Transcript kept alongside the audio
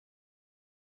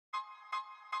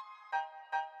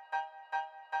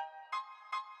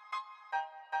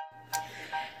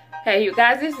Hey you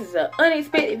guys, this is an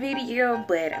unexpected video,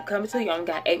 but I'm coming to you. I only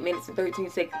got 8 minutes and 13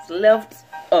 seconds left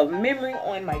of memory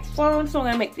on my phone, so I'm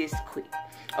gonna make this quick.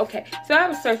 Okay, so I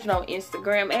was searching on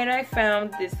Instagram and I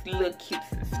found this little cute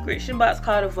subscription box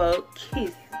called a Vogue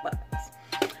Kiss box.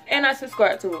 And I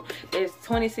subscribed to it. It's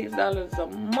 $26 a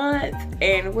month,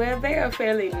 and well, they're a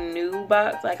fairly new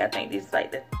box. Like I think this is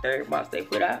like the 3rd box they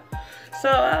put out. So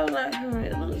I was like,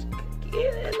 it looks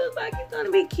like it's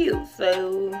gonna be cute.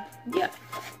 So yeah.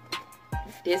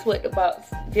 This what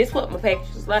my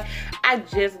package was like. I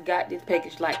just got this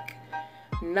package like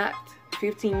not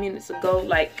 15 minutes ago.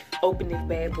 Like, open this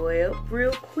bad boy up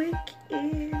real quick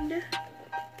and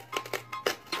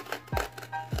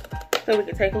so we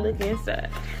can take a look inside.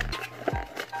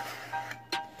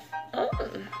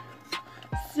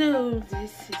 So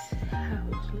this is how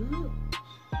it looks.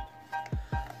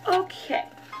 Okay,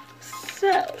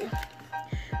 so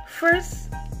first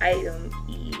item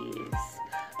is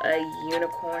a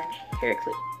unicorn hair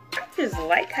clip. I just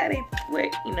like how they wear,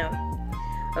 you know.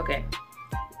 Okay,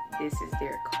 this is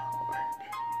their card.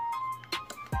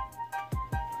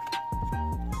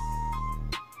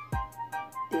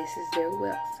 This is their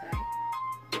website,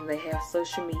 and they have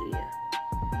social media.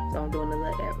 So I'm doing a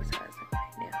little advertising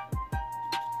right now.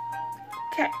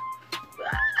 Okay,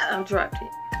 I dropped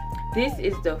it. This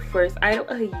is the first item,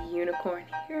 a unicorn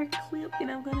hair clip,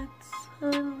 and I'm gonna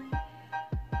totally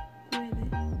wear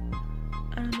this.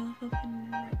 I don't know if I'm gonna do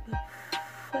it right, but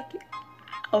fuck it.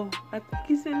 Oh, I think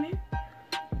it's in there.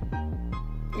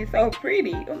 It's so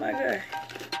pretty. Oh my god.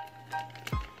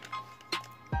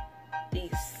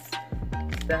 These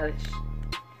stylish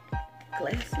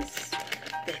glasses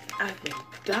that I've been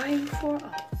dying for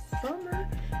all summer,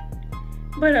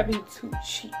 but I've been too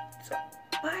cheap to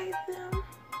buy them,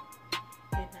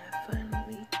 and I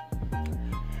finally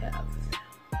have them.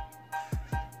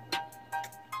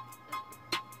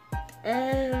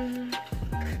 And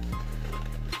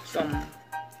some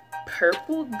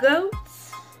purple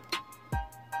goats.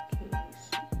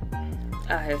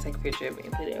 I'll have to take a picture of it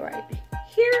and put it right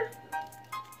here.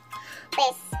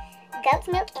 This goat's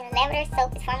milk and lavender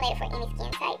soap is formulated for any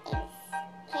skin type and is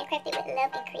handcrafted with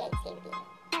love and creativity.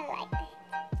 I like that.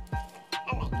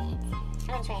 I like that. I'm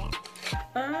gonna try it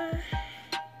out.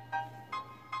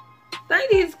 I think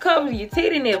these cover your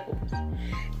titty nipples.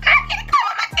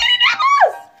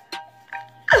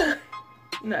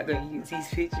 I'm not gonna use these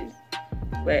pictures,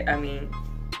 but I mean,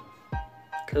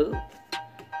 cool.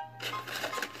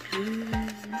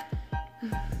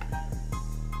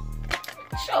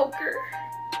 Choker.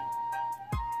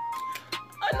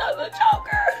 Another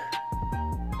choker.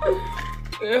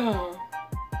 Yeah.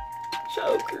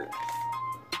 Chokers.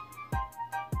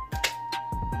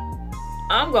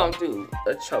 I'm gonna do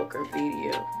a choker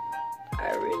video.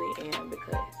 I really am,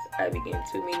 because I be getting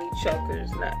too many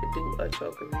chokers not to do a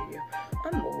choker video.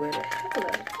 I'm gonna wear the hell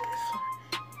out of this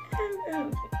one.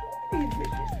 And these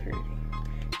bitches pretty.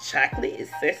 Chocolate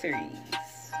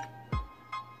accessories.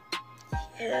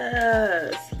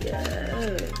 Yes,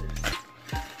 yes.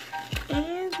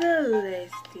 And the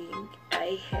last thing,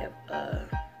 I have a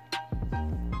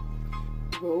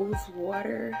rose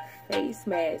water face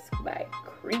mask by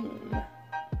Cream.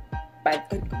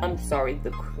 I'm sorry,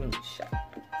 the Cream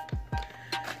Shop.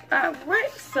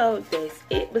 Alright, so that's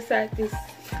it besides this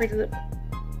pretty little.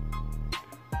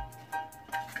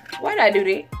 Why did I do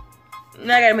that?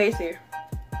 Now I got a mace here.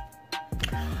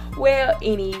 Well,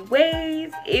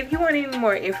 anyways, if you want any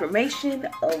more information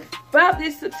about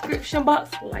this subscription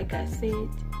box, like I said,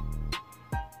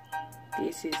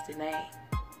 this is the name.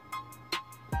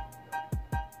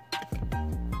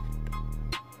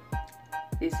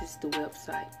 This is the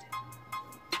website.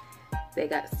 They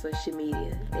got social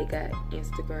media. They got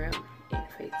Instagram and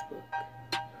Facebook.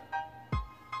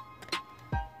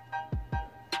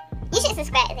 You should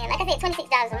subscribe to them. Like I said, $26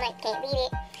 a month, can't beat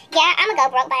it. Yeah, I'm gonna go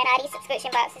broke buying all these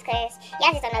subscription boxes, because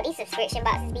y'all just don't know, these subscription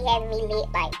boxes be having me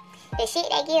lit. Like, the shit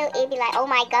they give, it be like, oh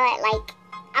my god, like,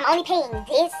 I'm only paying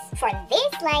this for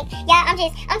this? Like, yeah, I'm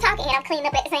talking and I'm cleaning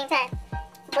up at the same time.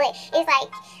 But it's like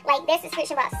their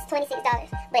subscription box is $26.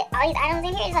 But all these items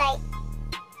in here is like,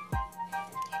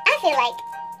 I feel like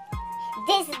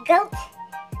this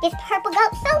purple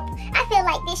goat soap, I feel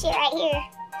like this shit right here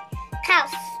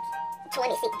costs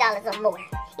 $26 or more.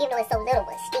 Even though it's so little,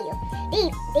 but still.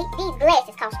 These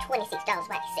glasses cost $26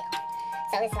 by themselves.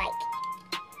 So it's like,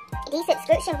 these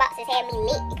subscription boxes have me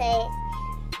lit, because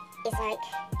it's like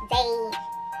they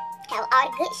have all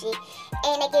the good shit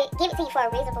and they give it to you for a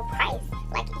reasonable price.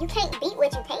 Like, you can't beat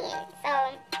what you're paying. So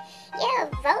yeah,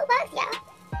 Vogue box, y'all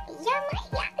got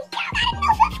a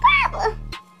new subscriber.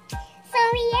 So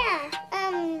yeah,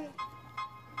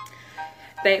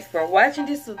 Thanks for watching.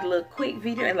 This was a little quick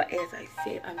video, and like as I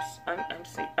said,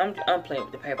 I'm playing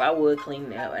with the paper. I would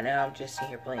clean it out, and now I'm just sitting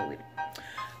here playing with it.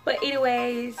 But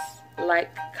anyways,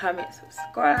 like, comment,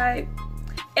 subscribe.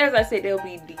 As I said, there'll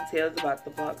be details about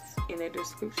the box in the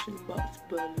description box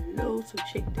below, so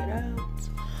check that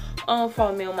out.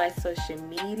 Follow me on my social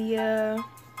media,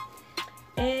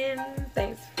 and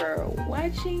thanks for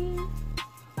watching.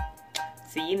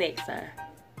 See you next time.